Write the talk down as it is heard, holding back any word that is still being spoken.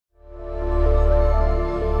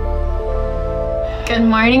Good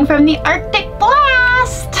morning from the Arctic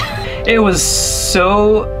blast. It was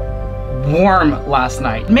so warm last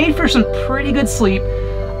night. Made for some pretty good sleep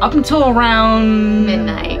up until around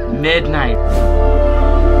midnight.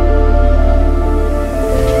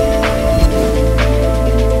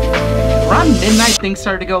 Around midnight, things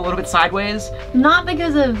started to go a little bit sideways. Not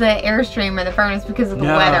because of the Airstream or the furnace, because of the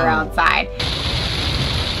weather outside.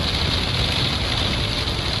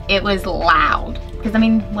 It was loud. Because, I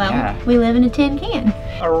mean, well, we live in a tin can.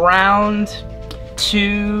 Around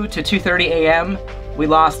 2 to 2:30 a.m., we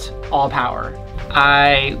lost all power.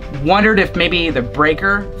 I wondered if maybe the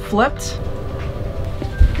breaker flipped.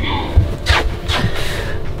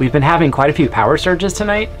 We've been having quite a few power surges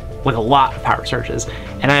tonight, with a lot of power surges,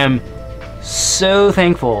 and I am so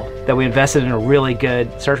thankful that we invested in a really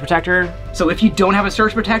good surge protector. So if you don't have a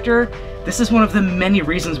surge protector, this is one of the many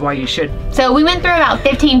reasons why you should. So we went through about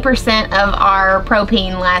 15% of our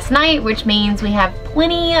propane last night, which means we have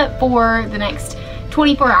plenty for the next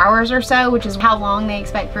 24 hours or so, which is how long they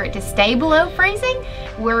expect for it to stay below freezing.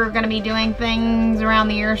 We're gonna be doing things around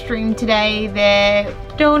the Airstream today that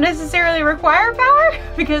don't necessarily require power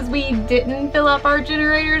because we didn't fill up our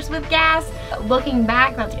generators with gas. Looking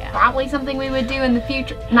back, that's probably something we would do in the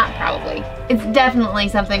future. Not probably. It's definitely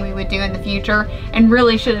something we would do in the future and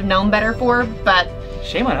really should have known better for, but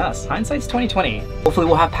shame on us. Hindsight's 2020. Hopefully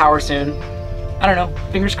we'll have power soon. I don't know,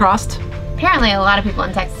 fingers crossed. Apparently a lot of people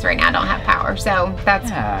in Texas right now don't have power, so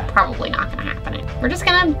that's probably not gonna happen. We're just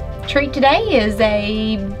gonna treat today as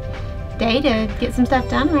a day to get some stuff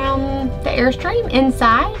done around the Airstream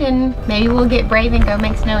inside, and maybe we'll get brave and go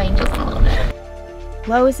make snow angels in a little bit.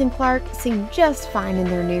 Lois and Clark seem just fine in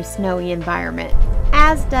their new snowy environment,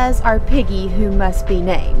 as does our piggy who must be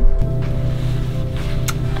named.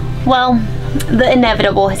 Well, the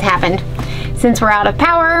inevitable has happened. Since we're out of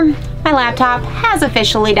power, my laptop has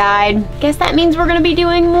officially died. Guess that means we're gonna be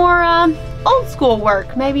doing more old school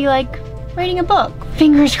work, maybe like reading a book.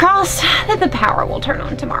 Fingers crossed that the power will turn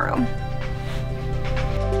on tomorrow.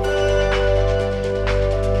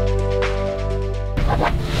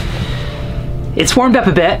 It's warmed up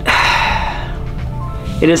a bit.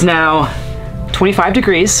 It is now 25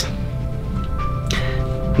 degrees.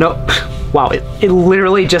 Nope. Wow, it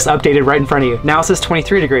literally just updated right in front of you. Now it says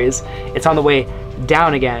 23 degrees. It's on the way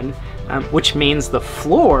down again, which means the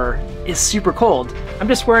floor is super cold. I'm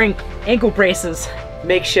just wearing ankle braces,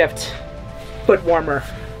 makeshift foot warmer.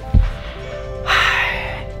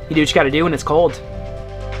 You do what you gotta do when it's cold.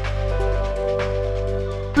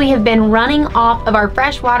 We have been running off of our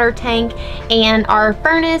freshwater tank and our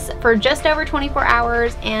furnace for just over 24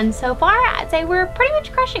 hours, and so far I'd say we're pretty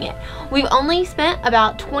much crushing it. We've only spent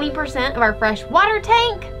about 20% of our freshwater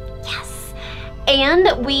tank. Yes!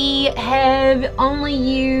 And we have only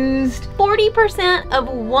used 40% of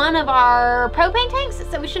one of our propane tanks,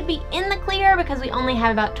 so we should be in the clear because we only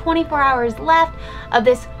have about 24 hours left of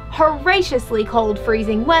this horaciously cold,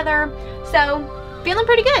 freezing weather. So, feeling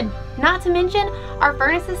pretty good. Not to mention, our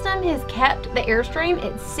furnace system has kept the Airstream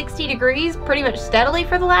at 60 degrees pretty much steadily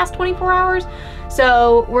for the last 24 hours,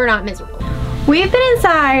 so we're not miserable. We've been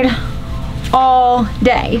inside all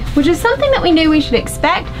day, which is something that we knew we should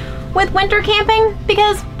expect with winter camping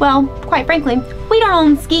because, well, quite frankly, we don't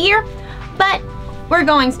own ski gear, but we're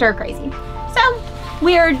going stir crazy. So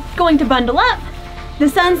we are going to bundle up. The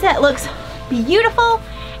sunset looks beautiful,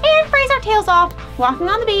 and freeze our tails off walking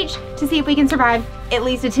on the beach to see if we can survive at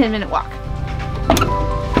least a 10-minute walk.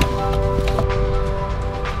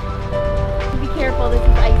 Be careful, this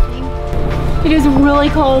is icy. It is really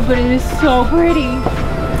cold, but it is so pretty.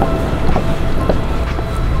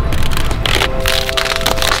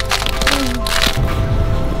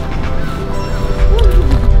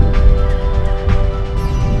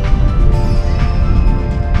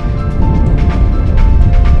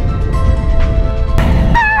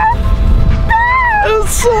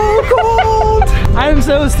 So cold! I am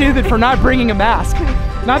so stupid for not bringing a mask.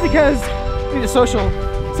 Not because we need to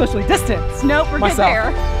socially distance. Nope, we're myself.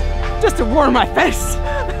 good there. Just to warm my face.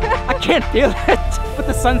 I can't feel it. But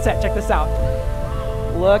the sunset, check this out.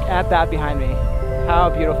 Look at that behind me.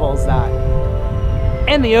 How beautiful is that?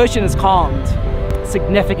 And the ocean has calmed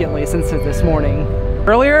significantly since this morning.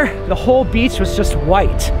 Earlier, the whole beach was just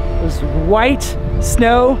white. It was white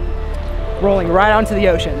snow rolling right onto the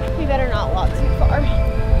ocean. We better not walk too far.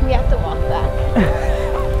 We have to walk back.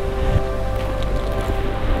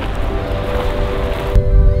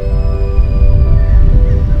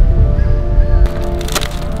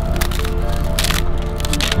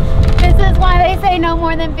 This is why they say no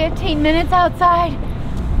more than 15 minutes outside.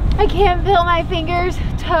 I can't feel my fingers,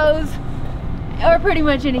 toes, or pretty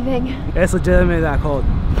much anything. It's legitimately that cold.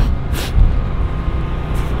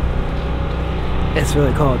 It's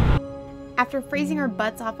really cold. After freezing our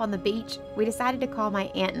butts off on the beach, we decided to call my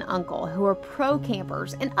aunt and uncle, who are pro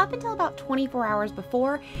campers, and up until about 24 hours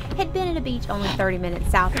before, had been at a beach only 30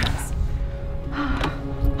 minutes south of us.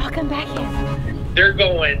 I'll come back in. They're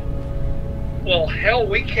going, well, hell,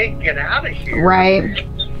 we can't get out of here. Right.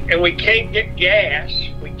 And we can't get gas.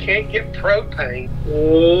 We can't get propane.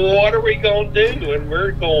 What are we going to do? And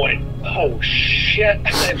we're going, oh, shit.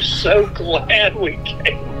 I'm so glad we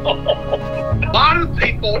came home. A lot of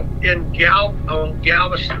people on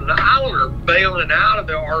Galveston Island are bailing out of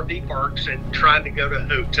the RV parks and trying to go to a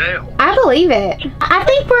hotel. I believe it. I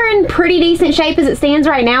think we're in pretty decent shape as it stands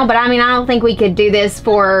right now, but I mean, I don't think we could do this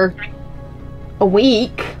for a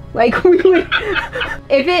week. Like, we would,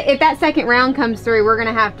 if that second round comes through, we're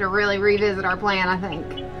gonna have to really revisit our plan, I think.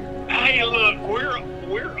 Hey, look,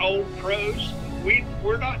 we're old pros.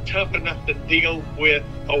 We're not tough enough to deal with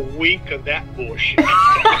a week of that bullshit.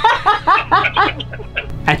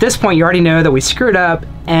 At this point, you already know that we screwed up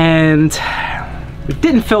and we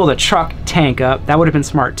didn't fill the truck tank up. That would have been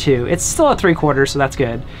smart too. It's still at 3/4, so that's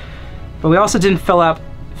good. But we also didn't fill up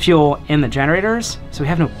fuel in the generators, so we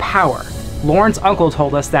have no power. Lauren's uncle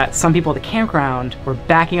told us that some people at the campground were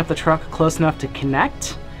backing up the truck close enough to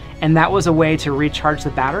connect, and that was a way to recharge the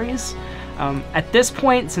batteries. At this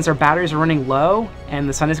point, since our batteries are running low and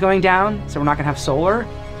the sun is going down, so we're not gonna have solar,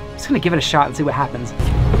 I'm just gonna give it a shot and see what happens.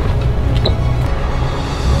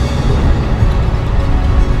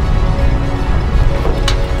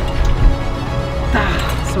 Ah,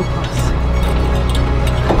 so close.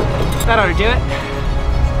 That ought to do it.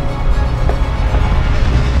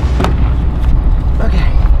 Okay.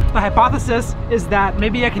 The hypothesis is that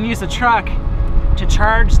maybe I can use the truck to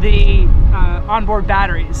charge the onboard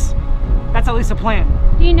batteries. That's at least a plan.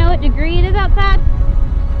 Do you know what degree it is outside?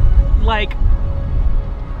 Like,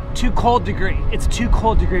 too cold degree. It's too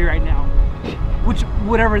cold degree right now. Which,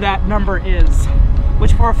 whatever that number is.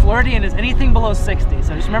 Which for a Floridian is anything below 60,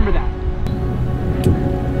 so just remember that.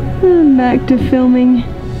 I'm back to filming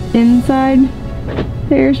inside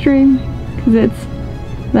the Airstream, because it's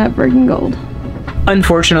that freaking cold.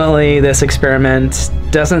 Unfortunately, this experiment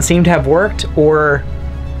doesn't seem to have worked, or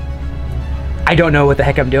I don't know what the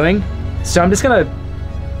heck I'm doing. So I'm just gonna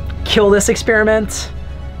kill this experiment,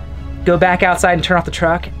 go back outside and turn off the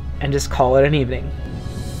truck, and just call it an evening.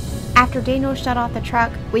 After Daniel shut off the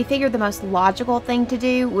truck, we figured the most logical thing to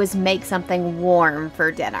do was make something warm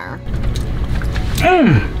for dinner.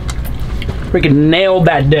 Freaking nailed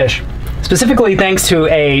that dish. Specifically thanks to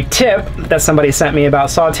a tip that somebody sent me about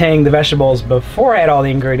sauteing the vegetables before I had all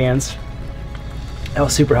the ingredients. That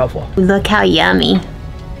was super helpful. Look how yummy.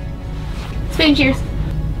 Spoon cheers.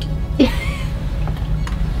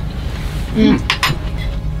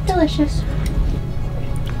 Delicious.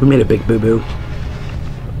 We made a big boo-boo.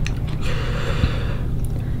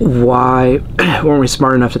 Why weren't we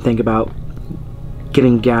smart enough to think about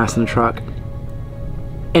getting gas in the truck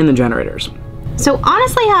and the generators? So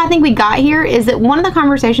honestly, how I think we got here is that one of the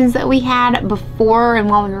conversations that we had before and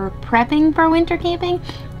while we were prepping for winter camping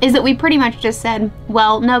is that we pretty much just said,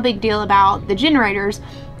 well, no big deal about the generators.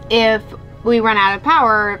 If we run out of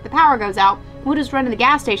power, if the power goes out, we'll just run to the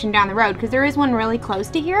gas station down the road, because there is one really close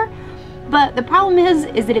to here. But the problem is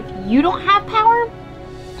that if you don't have power,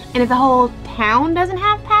 and if the whole town doesn't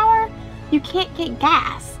have power, you can't get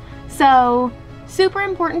gas. So super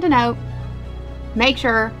important to note, make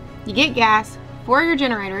sure you get gas for your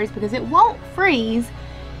generators, because it won't freeze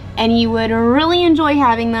and you would really enjoy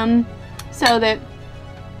having them, so that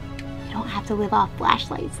you don't have to live off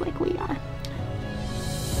flashlights like we are.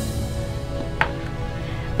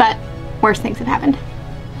 But worse things have happened.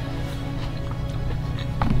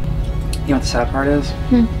 You know what the sad part is?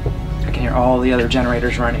 I can hear all the other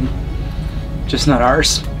generators running, just not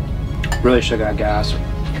ours. Really should have got gas.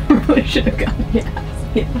 Really should have gotten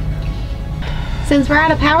gas. Yeah. Since we're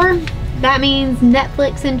out of power, that means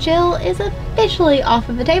Netflix and chill is officially off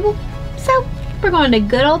of the table. So we're going to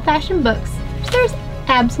good old-fashioned books, which there's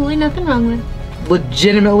absolutely nothing wrong with.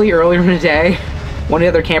 Legitimately earlier in the day, one of the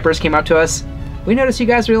other campers came up to us. We noticed you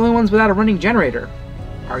guys are the only ones without a running generator.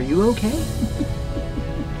 Are you okay?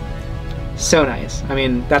 So nice. I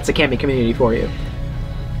mean, that's the camping community for you.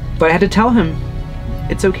 But I had to tell him,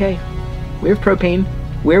 it's okay. We have propane,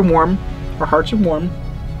 we're warm, our hearts are warm.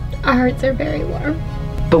 Our hearts are very warm.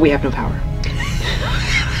 But we have no power.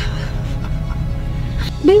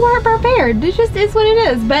 They weren't prepared. It just is what it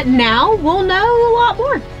is. But now we'll know a lot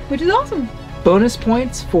more, which is awesome. Bonus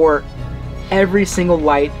points for every single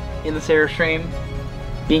light in this Airstream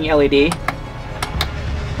being LED,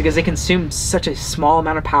 because they consume such a small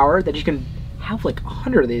amount of power that you can have like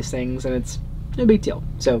 100 of these things and it's no big deal.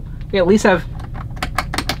 So we at least have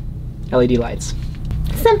LED lights.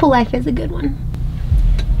 Simple life is a good one.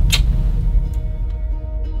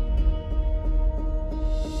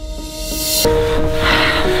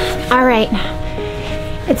 All right,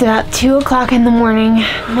 it's about 2 o'clock in the morning,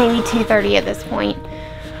 maybe 2:30 at this point.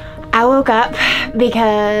 I woke up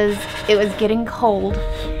because it was getting cold,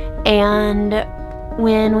 and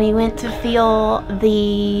when we went to feel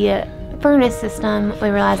the furnace system, we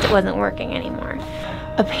realized it wasn't working anymore.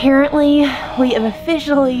 Apparently, we have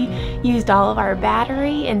officially used all of our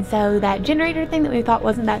battery, and so that generator thing that we thought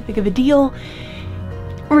wasn't that big of a deal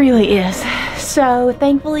really is. So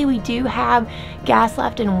thankfully we do have gas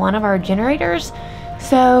left in one of our generators,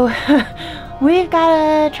 so we've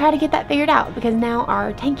got to try to get that figured out, because now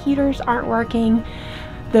our tank heaters aren't working,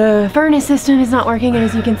 the furnace system is not working, and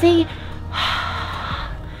as you can see,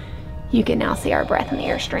 you can now see our breath in the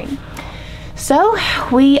Airstream. So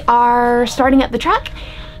we are starting up the truck,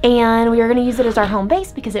 and we are going to use it as our home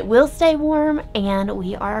base because it will stay warm, and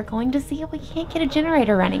we are going to see if we can't get a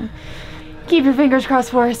generator running. Keep your fingers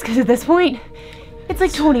crossed for us, because at this point, it's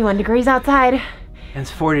like 21 degrees outside. And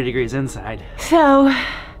it's 40 degrees inside. So,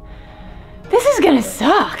 this is gonna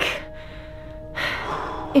suck.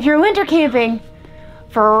 If you're winter camping,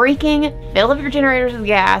 freaking fill up your generators with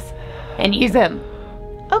gas and use them.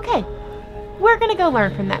 Okay, we're gonna go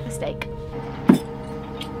learn from that mistake.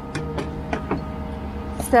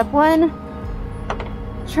 Step 1,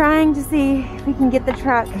 trying to see if we can get the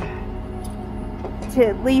truck to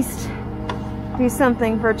at least do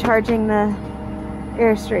something for charging the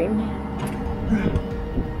Airstream.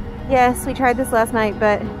 Yes, we tried this last night,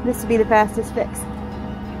 but this would be the fastest fix.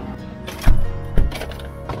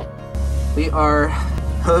 We are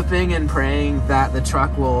hoping and praying that the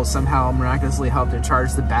truck will somehow miraculously help to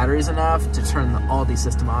charge the batteries enough to turn the Aldi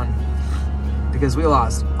system on, because we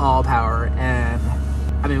lost all power, and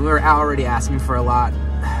I mean, we were already asking for a lot.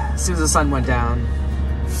 As soon as the sun went down,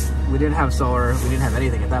 we didn't have solar, we didn't have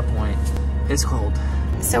anything at that point. It's cold.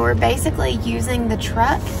 So we're basically using the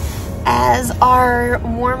truck as our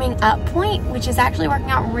warming up point, which is actually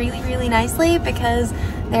working out really, really nicely because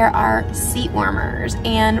there are seat warmers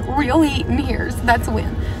and real heat in here, so that's a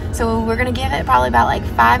win. So we're gonna give it probably about like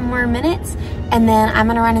 5 more minutes, and then I'm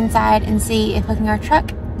gonna run inside and see if hooking our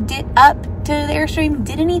truck up to the Airstream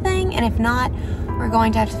did anything, and if not, we're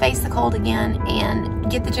going to have to face the cold again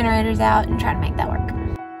and get the generators out and try to make that work.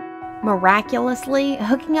 Miraculously,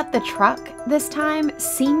 hooking up the truck this time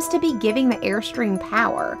seems to be giving the Airstream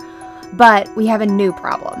power. But we have a new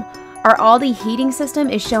problem. Our Aldi heating system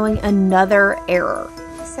is showing another error.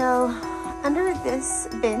 So, under this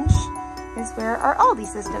bench is where our Aldi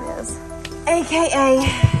system is, aka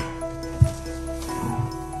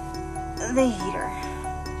the heater.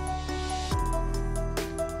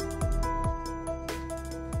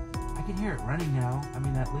 I can hear it running now. I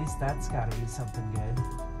mean, at least that's gotta be something good.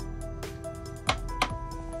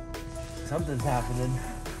 Something's happening.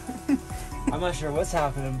 I'm not sure what's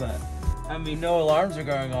happening, but I mean, no alarms are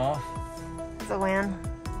going off. It's a win.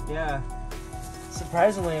 Yeah.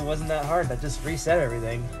 Surprisingly, it wasn't that hard. That just reset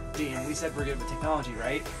everything. Dan, we said we're good with technology,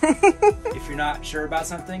 right? If you're not sure about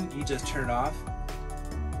something, you just turn it off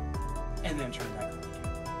and then turn it back on.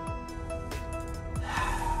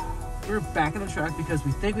 We're back in the truck because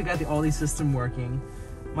we think we got the Aldi system working.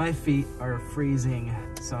 My feet are freezing,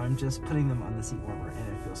 so I'm just putting them on the seat warmer, and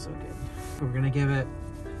it feels so good. So we're gonna give it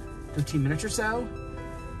 15 minutes or so.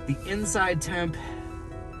 The inside temp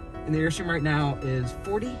in the Airstream right now is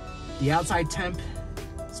 40. The outside temp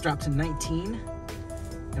is dropped to 19.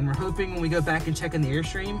 And we're hoping when we go back and check in the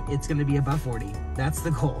Airstream, it's gonna be above 40. That's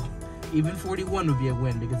the goal. Even 41 would be a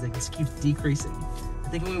win because it just keeps decreasing. I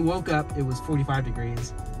think when we woke up, it was 45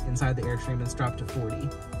 degrees inside the Airstream, and it's dropped to 40.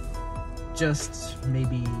 Just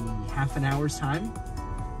maybe half an hour's time.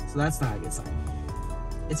 So that's not a good sign.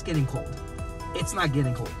 It's getting cold. It's not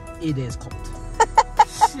getting cold. It is cold.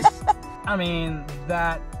 I mean,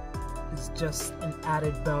 that is just an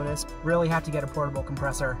added bonus. Really have to get a portable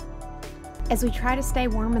compressor. As we try to stay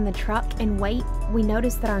warm in the truck and wait, we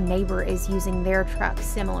notice that our neighbor is using their truck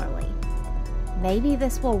similarly. Maybe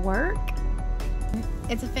this will work?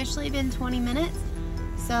 It's officially been 20 minutes,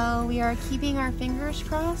 so we are keeping our fingers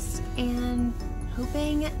crossed and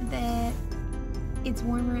hoping that it's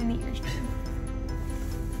warmer in the Airstream.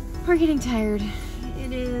 We're getting tired.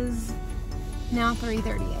 It is now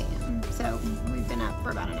 3:30 a.m. So we've been up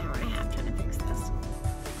for about an hour and a half trying to fix this.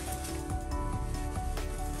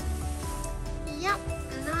 Yep,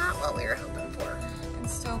 not what we were hoping for.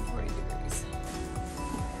 It's still 40 degrees.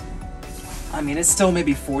 I mean, it's still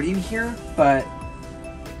maybe 40 in here, but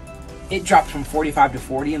it dropped from 45 to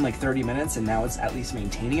 40 in like 30 minutes, and now it's at least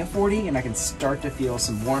maintaining at 40, and I can start to feel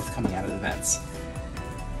some warmth coming out of the vents.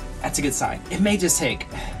 That's a good sign. It may just take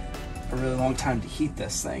a really long time to heat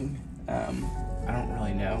this thing. I don't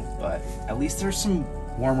really know, but at least there's some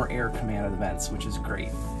warmer air coming out of the vents, which is great.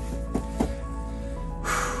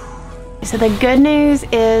 So the good news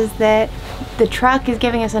is that the truck is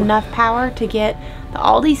giving us enough power to get the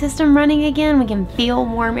Aldi system running again. We can feel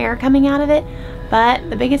warm air coming out of it, but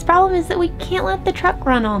the biggest problem is that we can't let the truck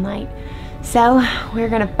run all night. So we're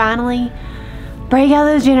gonna finally break out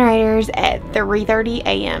those generators at 3:30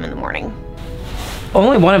 a.m. in the morning.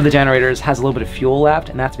 Only one of the generators has a little bit of fuel left,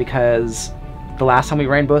 and that's because the last time we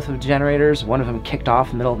ran both of the generators, one of them kicked off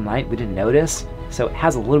in the middle of the night. We didn't notice, so it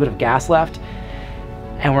has a little bit of gas left.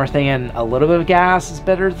 And we're thinking a little bit of gas is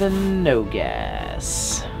better than no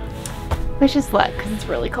gas. Wish us luck, because it's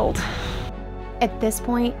really cold. At this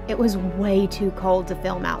point, it was way too cold to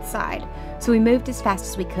film outside, so we moved as fast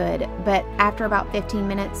as we could, but after about 15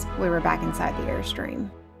 minutes, we were back inside the Airstream.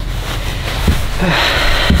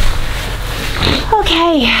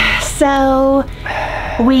 Okay, so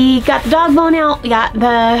we got the dog bone out, we got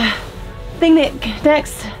the thing that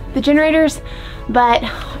connects the generators, but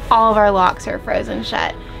all of our locks are frozen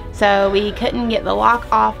shut. So we couldn't get the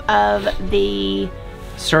lock off of the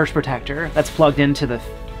surge protector that's plugged into the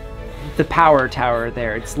power tower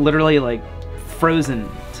there. It's literally like frozen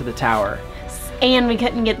to the tower. And we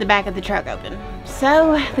couldn't get the back of the truck open.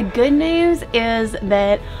 So the good news is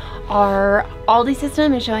that our Aldi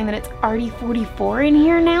system is showing that it's already 44 in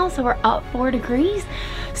here now, so we're up 4 degrees.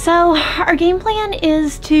 So our game plan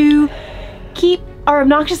is to keep our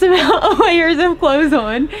obnoxious amount of layers of clothes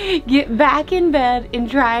on, get back in bed and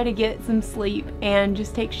try to get some sleep, and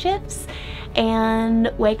just take shifts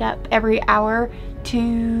and wake up every hour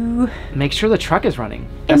to make sure the truck is running.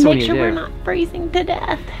 That's and make sure we're not freezing to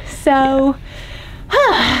death. So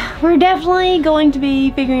we're definitely going to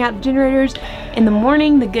be figuring out the generators in the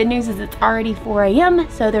morning. The good news is it's already 4 a.m.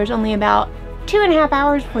 so there's only about 2.5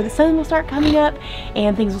 hours before the sun will start coming up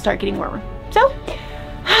and things will start getting warmer. So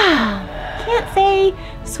can't say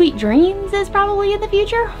sweet dreams is probably in the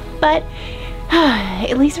future, but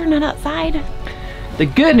at least we're not outside. The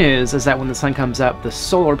good news is that when the sun comes up, the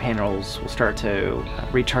solar panels will start to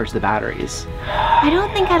recharge the batteries. I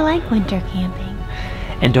don't think I like winter camping.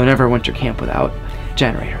 And don't ever winter camp without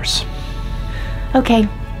generators. Okay,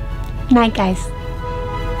 night guys.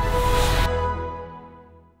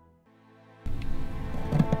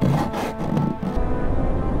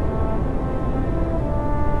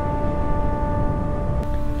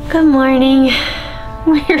 Good morning.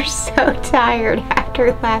 We're so tired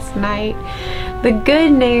after last night. The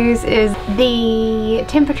good news is the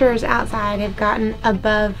temperatures outside have gotten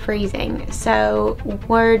above freezing, so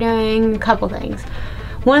we're doing a couple things.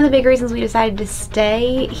 One of the big reasons we decided to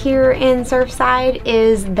stay here in Surfside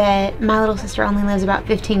is that my little sister only lives about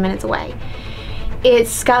 15 minutes away.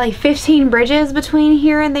 It's got like 15 bridges between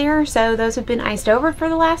here and there, so those have been iced over for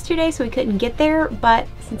the last 2 days, so we couldn't get there, but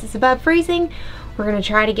since it's above freezing, we're gonna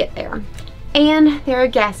try to get there. And there are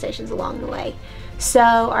gas stations along the way. So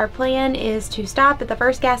our plan is to stop at the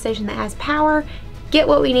first gas station that has power, get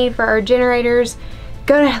what we need for our generators,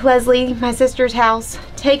 go to Leslie, my sister's house,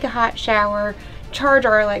 take a hot shower, charge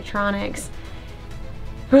our electronics,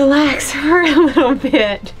 relax for a little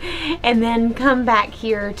bit, and then come back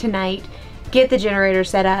here tonight, get the generator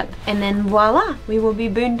set up, and then voila, we will be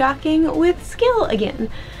boondocking with Skill again.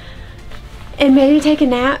 And maybe take a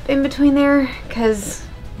nap in between there, because,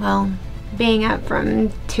 well, being up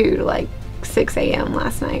from 2 to like 6 a.m.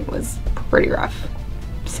 last night was pretty rough.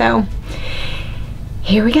 So,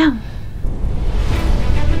 here we go.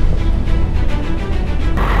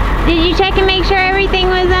 Did you check and make sure everything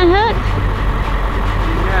was unhooked?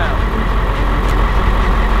 Yeah.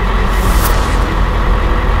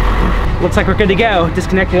 Looks like we're good to go.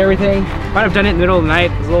 Disconnected everything. Might have done it in the middle of the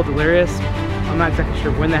night. It was a little delirious. I'm not exactly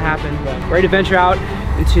sure when that happened, but we're ready to venture out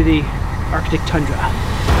into the Arctic tundra.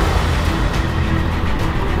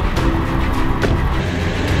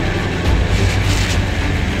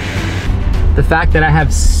 The fact that I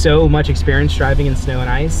have so much experience driving in snow and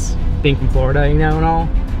ice, being from Florida, you know, and all,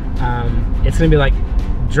 it's gonna be like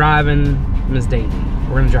driving Miss Daisy.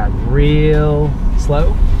 We're gonna drive real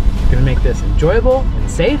slow. We're gonna make this enjoyable and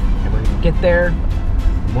safe, and we're gonna get there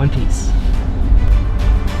in one piece.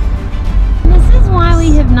 This is why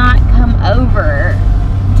we have not come over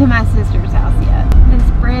to my sister's house yet. This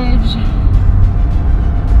bridge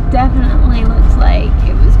definitely looks like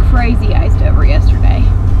it was crazy iced over yesterday.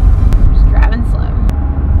 Just driving slow.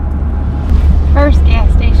 First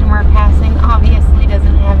gas station we're passing obviously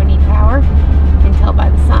doesn't have any power. You can tell by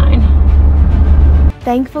the sign.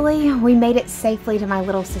 Thankfully, we made it safely to my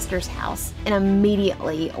little sister's house and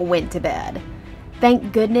immediately went to bed.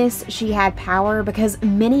 Thank goodness she had power because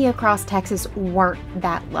many across Texas weren't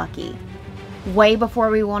that lucky. Way before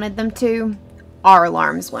we wanted them to, our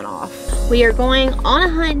alarms went off. We are going on a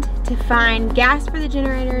hunt to find gas for the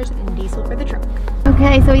generators and diesel for the truck.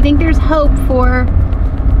 Okay, so we think there's hope for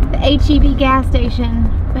the HEB gas station,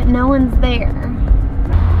 but no one's there.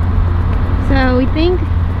 So we think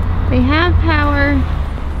they have power,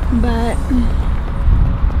 but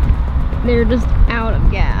they're just out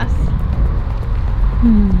of gas.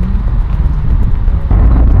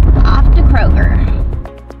 Off to Kroger.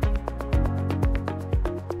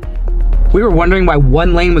 We were wondering why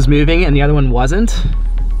one lane was moving and the other one wasn't.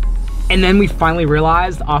 And then we finally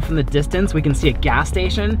realized off in the distance we can see a gas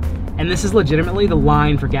station, and this is legitimately the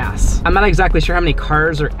line for gas. I'm not exactly sure how many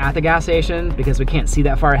cars are at the gas station because we can't see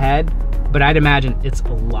that far ahead, but I'd imagine it's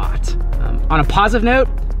a lot. On a positive note,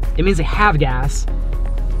 it means they have gas.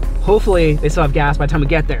 Hopefully they still have gas by the time we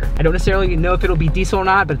get there. I don't necessarily know if it'll be diesel or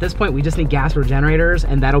not, but at this point we just need gas for generators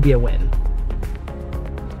and that'll be a win.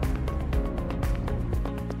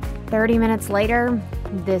 30 minutes later,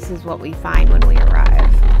 this is what we find when we arrive.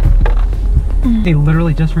 They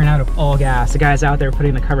literally just ran out of all gas. The guy's out there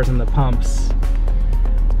putting the covers on the pumps.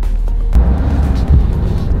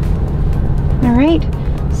 All right,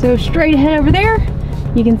 so straight ahead over there,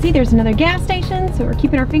 you can see there's another gas station, so we're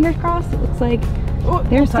keeping our fingers crossed. It looks like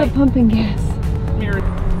they're still pumping gas.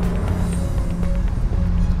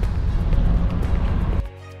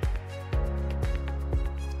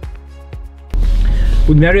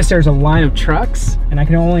 We've noticed there's a line of trucks, and I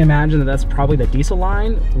can only imagine that that's probably the diesel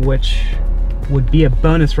line, which would be a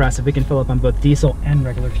bonus for us if we can fill up on both diesel and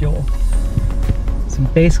regular fuel. So I'm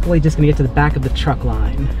basically just gonna get to the back of the truck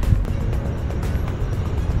line.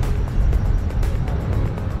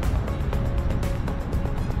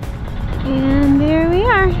 And there we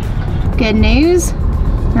are. Good news,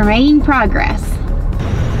 we're making progress.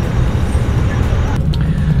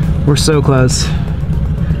 We're so close.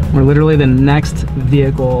 We're literally the next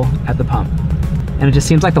vehicle at the pump. And it just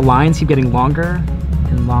seems like the lines keep getting longer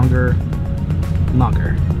and longer and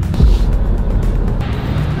longer.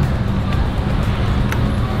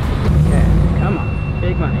 Okay, come on,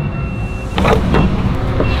 big money.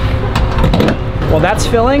 While that's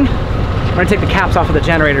filling, we're gonna take the caps off of the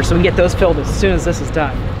generator so we can get those filled as soon as this is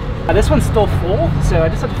done. This one's still full, so I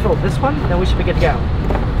just have to fill this one, then we should be good to go.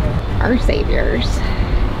 Our saviors.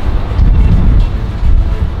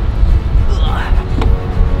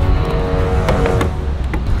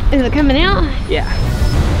 Is it coming out? Yeah.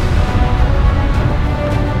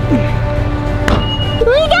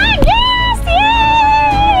 We got gas!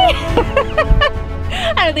 Yay!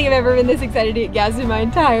 I don't think I've ever been this excited to get gas in my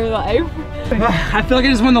entire life. I feel like I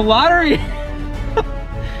just won the lottery.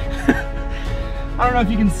 I don't know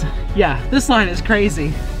if you can see. Yeah, this line is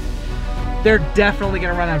crazy. They're definitely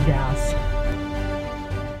gonna run out of gas.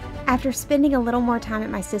 After spending a little more time at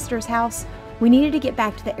my sister's house, we needed to get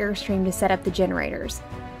back to the Airstream to set up the generators,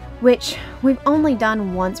 which we've only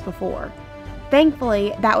done once before.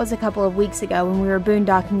 Thankfully, that was a couple of weeks ago when we were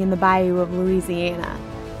boondocking in the bayou of Louisiana.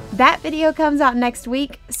 That video comes out next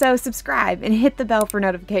week, so subscribe and hit the bell for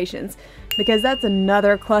notifications, because that's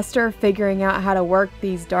another cluster figuring out how to work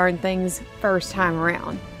these darn things first time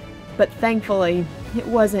around. But thankfully, it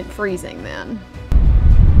wasn't freezing then.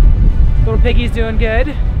 Little Piggy's doing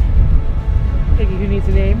good. Piggy, who needs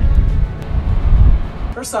a name?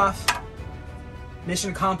 First off,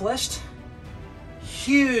 mission accomplished.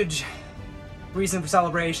 Huge reason for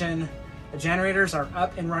celebration. The generators are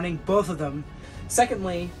up and running, both of them.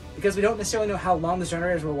 Secondly, because we don't necessarily know how long the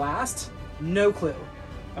generators will last, no clue.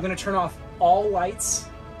 I'm gonna turn off all lights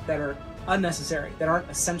that are unnecessary, that aren't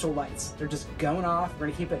essential lights. They're just going off. We're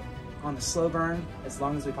gonna keep it on the slow burn as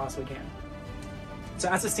long as we possibly can. So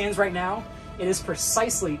as it stands right now, it is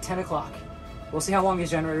precisely 10 o'clock. We'll see how long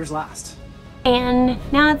these generators last. And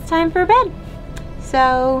now it's time for bed.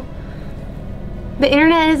 So the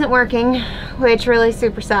internet isn't working, which really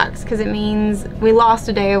super sucks because it means we lost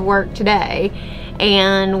a day of work today,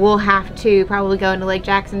 and we'll have to probably go into Lake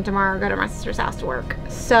Jackson tomorrow, go to my sister's house to work.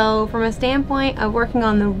 So from a standpoint of working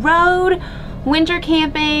on the road, winter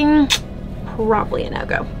camping, probably a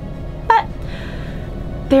no-go. But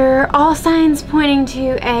there are all signs pointing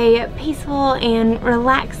to a peaceful and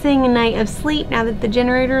relaxing night of sleep now that the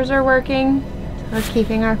generators are working. So we're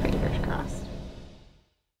keeping our fingers crossed.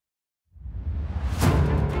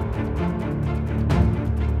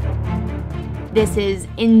 This is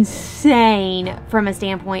insane from a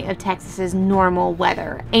standpoint of Texas's normal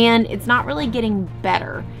weather, and it's not really getting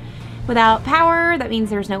better. Without power, that means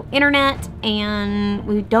there's no internet, and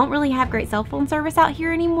we don't really have great cell phone service out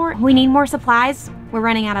here anymore. We need more supplies. We're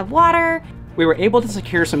running out of water. We were able to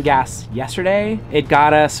secure some gas yesterday. It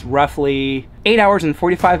got us roughly 8 hours and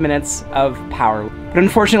 45 minutes of power. But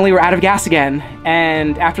unfortunately, we're out of gas again.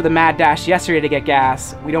 And after the mad dash yesterday to get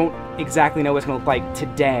gas, we don't exactly know what it's gonna look like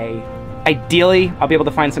today. Ideally, I'll be able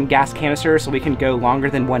to find some gas canisters so we can go longer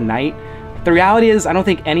than one night. The reality is, I don't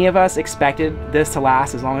think any of us expected this to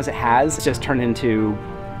last as long as it has. It's just turned into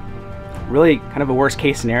really kind of a worst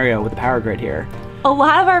case scenario with the power grid here. A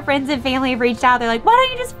lot of our friends and family have reached out. They're like, why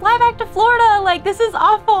don't you just fly back to Florida? Like, this is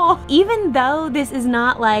awful. Even though this is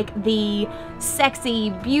not like the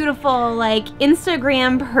sexy, beautiful, like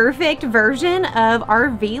Instagram perfect version of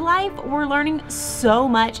RV life, we're learning so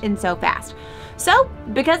much and so fast. So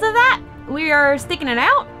because of that, we are sticking it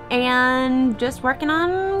out and just working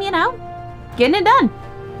on, you know, getting it done.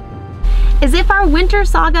 As if our winter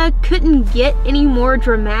saga couldn't get any more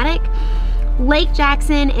dramatic, Lake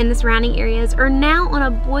Jackson and the surrounding areas are now on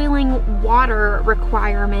a boiling water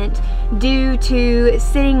requirement due to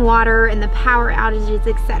sitting water and the power outages,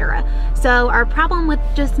 etc. So our problem with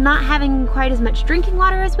just not having quite as much drinking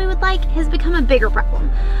water as we would like has become a bigger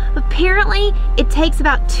problem. Apparently, it takes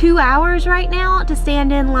about 2 hours right now to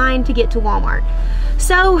stand in line to get to Walmart.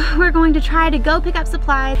 So we're going to try to go pick up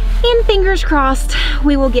supplies, and fingers crossed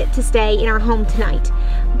we will get to stay in our home tonight.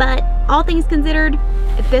 But all things considered,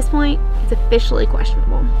 at this point, it's officially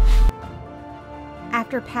questionable.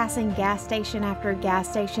 After passing gas station after gas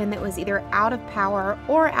station that was either out of power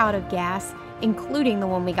or out of gas, including the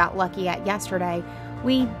one we got lucky at yesterday,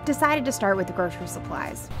 we decided to start with the grocery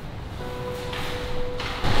supplies.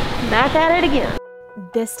 Back at it again.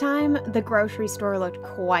 This time, the grocery store looked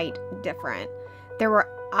quite different. There were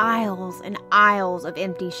aisles and aisles of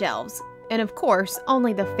empty shelves, and of course,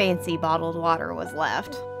 only the fancy bottled water was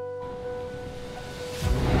left.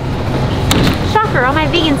 Shocker, all my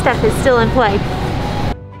vegan stuff is still in play.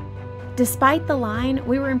 Despite the line,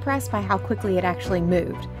 we were impressed by how quickly it actually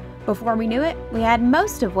moved. Before we knew it, we had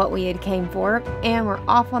most of what we had came for, and we're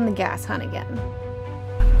off on the gas hunt again.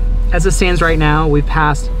 As it stands right now, we've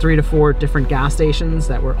passed 3 to 4 different gas stations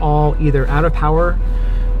that were all either out of power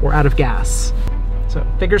or out of gas. So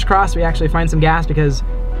fingers crossed we actually find some gas because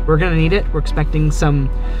we're gonna need it. We're expecting some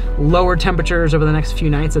lower temperatures over the next few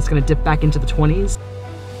nights that's gonna dip back into the 20s.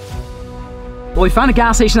 Well, we found a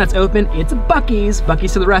gas station that's open. It's a Buc-ee's.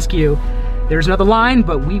 Buc-ee's to the rescue. There's another line,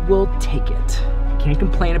 but we will take it. Can't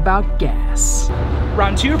complain about gas.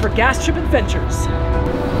 Round 2 for gas trip adventures.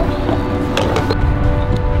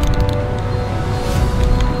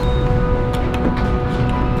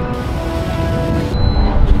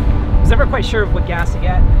 I was never quite sure of what gas to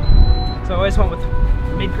get, so I always went with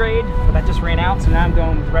mid-grade, but that just ran out, so now I'm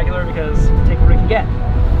going with regular because take what we can get.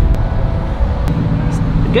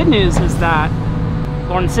 The good news is that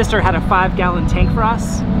Lauren's sister had a 5-gallon tank for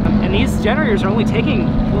us, and these generators are only taking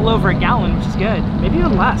a little over a gallon, which is good, maybe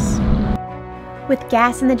even less. With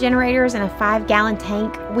gas in the generators and a 5-gallon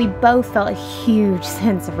tank, we both felt a huge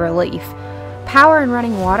sense of relief. Power and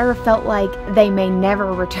running water felt like they may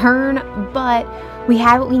never return, but we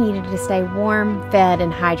had what we needed to stay warm, fed,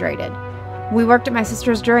 and hydrated. We worked at my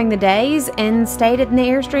sister's during the days and stayed in the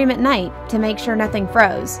Airstream at night to make sure nothing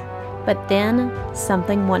froze. But then,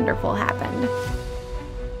 something wonderful happened.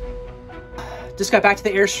 Just got back to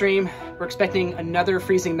the Airstream. We're expecting another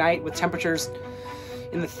freezing night with temperatures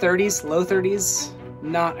in the 30s, low 30s.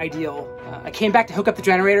 Not ideal. I came back to hook up the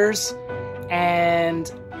generators,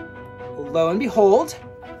 and lo and behold,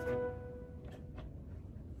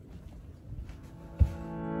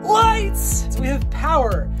 lights! So we have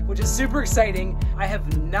power, which is super exciting. I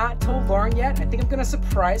have not told Lauren yet. I think I'm gonna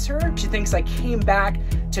surprise her. She thinks I came back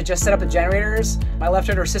to just set up the generators. I left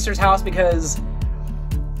her at her sister's house because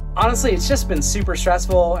honestly, it's just been super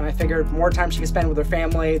stressful, and I figured more time she can spend with her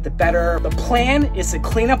family, the better. The plan is to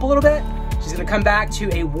clean up a little bit. She's gonna come back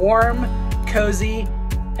to a warm, cozy,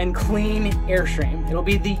 and clean Airstream. It'll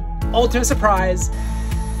be the ultimate surprise.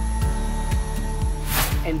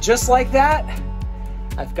 And just like that,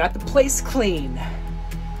 I've got the place clean.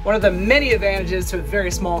 One of the many advantages to a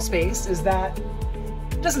very small space is that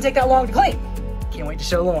it doesn't take that long to clean. Can't wait to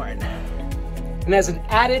show Lauren. And as an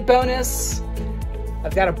added bonus,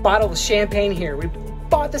 I've got a bottle of champagne here. We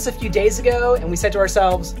bought this a few days ago, and we said to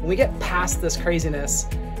ourselves, when we get past this craziness,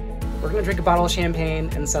 we're gonna drink a bottle of champagne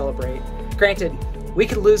and celebrate. Granted, we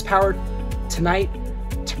could lose power tonight,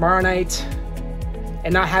 tomorrow night,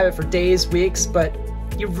 and not have it for days, weeks, but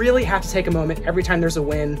you really have to take a moment every time there's a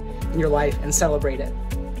win in your life and celebrate it.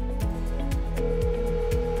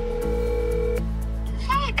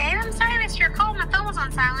 Hey babe, I'm sorry I missed your call. My phone was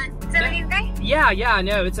on silent. Is it Yeah,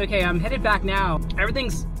 no, it's okay. I'm headed back now.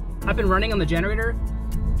 Everything's up and running on the generator.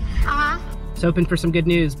 It's hoping for some good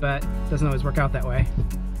news, but doesn't always work out that way.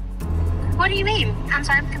 What do you mean? I'm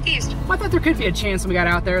sorry, I'm confused. Well, I thought there could be a chance when we got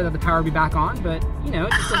out there that the power would be back on, but you know,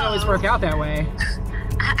 it just doesn't always work out that way.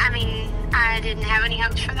 I mean, I didn't have any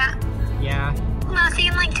hopes for that. Yeah. Well, I'll see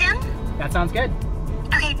you in like 10? That sounds good.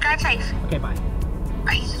 Okay, drive safe. Okay, bye.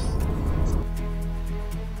 Bye.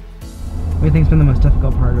 What do you think's been the most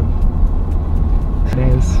difficult part of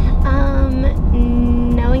today's?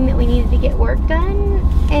 Knowing that we needed to get work done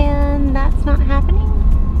and that's not happening.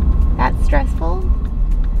 That's stressful.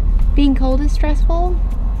 Being cold is stressful.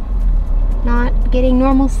 Not getting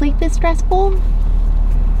normal sleep is stressful.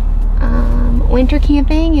 Winter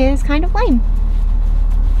camping is kind of lame.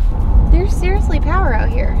 There's seriously power out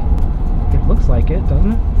here. It looks like it,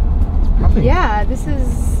 doesn't it? It's probably... Yeah, this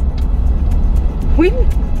is...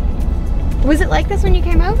 Was it like this when you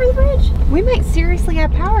came over the bridge? We might seriously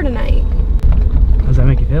have power tonight. How does that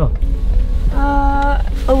make you feel?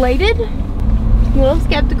 Elated. A little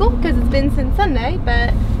skeptical because it's been since Sunday,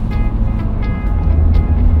 but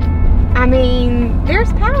I mean,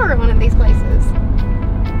 there's power at one of these places.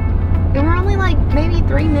 And we're only like maybe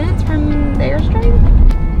 3 minutes from the Airstream.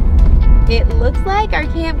 It looks like our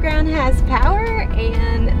campground has power,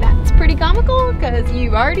 and that's pretty comical because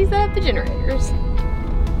you've already set up the generators.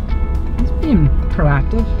 It's being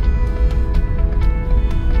proactive.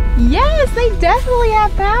 Yes, they definitely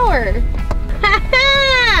have power.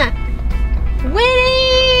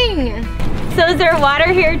 Winning! So is there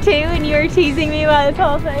water here too, and you were teasing me about this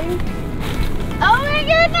whole thing? Oh my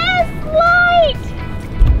goodness, light!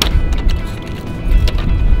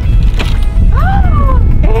 Oh,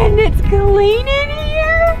 and it's clean in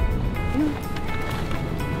here?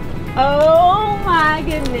 Oh my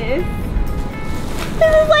goodness.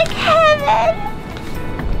 This is like heaven!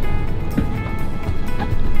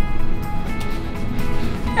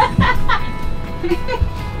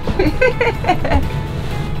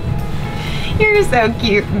 You're so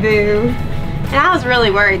cute, Boo. And I was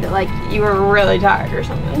really worried that like you were really tired or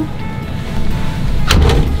something.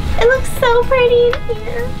 It looks so pretty in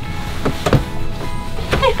here.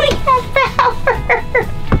 And we have power.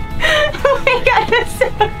 Oh my god, I'm so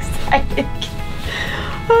excited.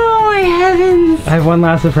 Oh my heavens. I have one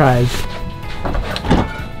last surprise.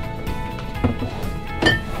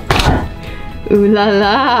 Ooh la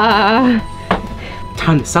la.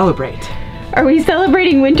 Time to celebrate. Are we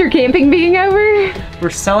celebrating winter camping being over? We're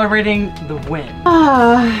celebrating the win.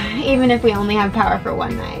 Oh, even if we only have power for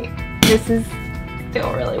one night, this is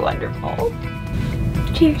still really wonderful.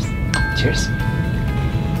 Cheers. Cheers.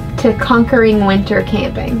 To conquering winter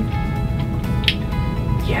camping.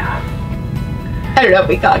 Yeah. I don't know if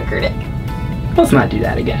we conquered it. Let's not do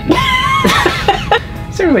that again.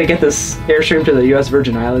 Is there any way to get this Airstream to the US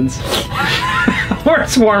Virgin Islands? Where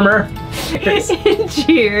it's warmer.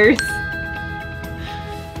 Cheers.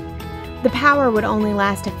 The power would only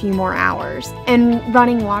last a few more hours, and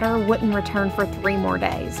running water wouldn't return for 3 more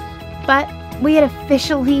days. But we had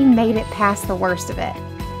officially made it past the worst of it.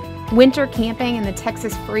 Winter camping in the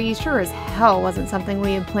Texas freeze sure as hell wasn't something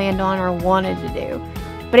we had planned on or wanted to do.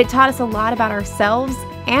 But it taught us a lot about ourselves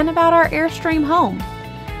and about our Airstream home.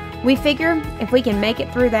 We figure if we can make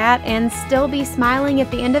it through that and still be smiling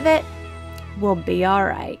at the end of it, we'll be all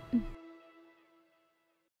right.